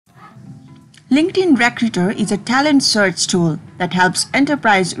LinkedIn Recruiter is a talent search tool that helps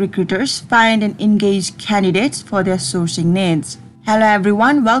enterprise recruiters find and engage candidates for their sourcing needs. Hello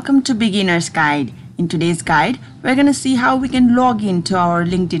everyone, welcome to Beginner's Guide. In today's guide, we're going to see how we can log into our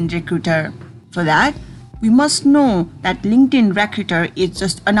LinkedIn Recruiter. For that, we must know that LinkedIn Recruiter is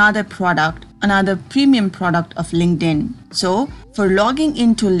just another product, another premium product of LinkedIn. So, for logging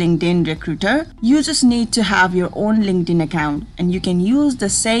into LinkedIn Recruiter, you just need to have your own LinkedIn account, and you can use the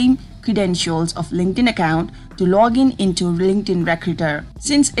same credentials of LinkedIn account to log in into LinkedIn Recruiter.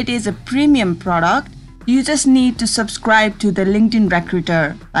 Since it is a premium product, you just need to subscribe to the LinkedIn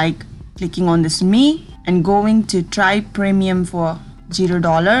Recruiter, like clicking on this Me and going to try premium for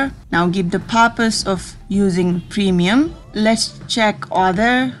 $0. Now give the purpose of using premium. Let's check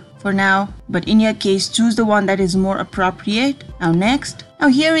other for now, but in your case choose the one that is more appropriate. Now next. Now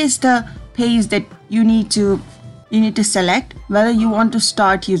here is the page that you need to select whether you want to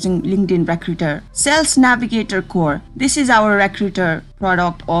start using LinkedIn Recruiter. Sales Navigator Core. This is our recruiter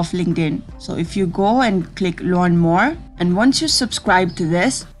product of LinkedIn. So if you go and click Learn More, and once you subscribe to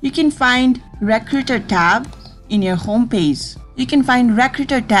this, you can find Recruiter tab in your home page. You can find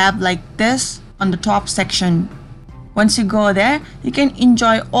Recruiter tab like this on the top section. Once you go there, you can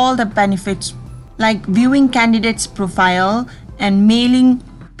enjoy all the benefits like viewing candidates' profile and mailing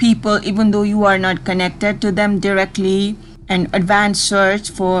people even though you are not connected to them directly, and advanced search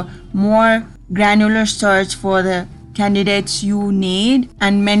for more granular search for the candidates you need,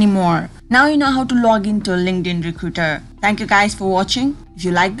 and many more. Now you know how to log into LinkedIn Recruiter. Thank you guys for watching. If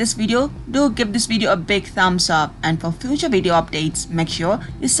you like this video, do give this video a big thumbs up, and for future video updates, make sure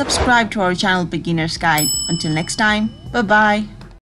you subscribe to our channel Beginner's Guide. Until next time, bye bye.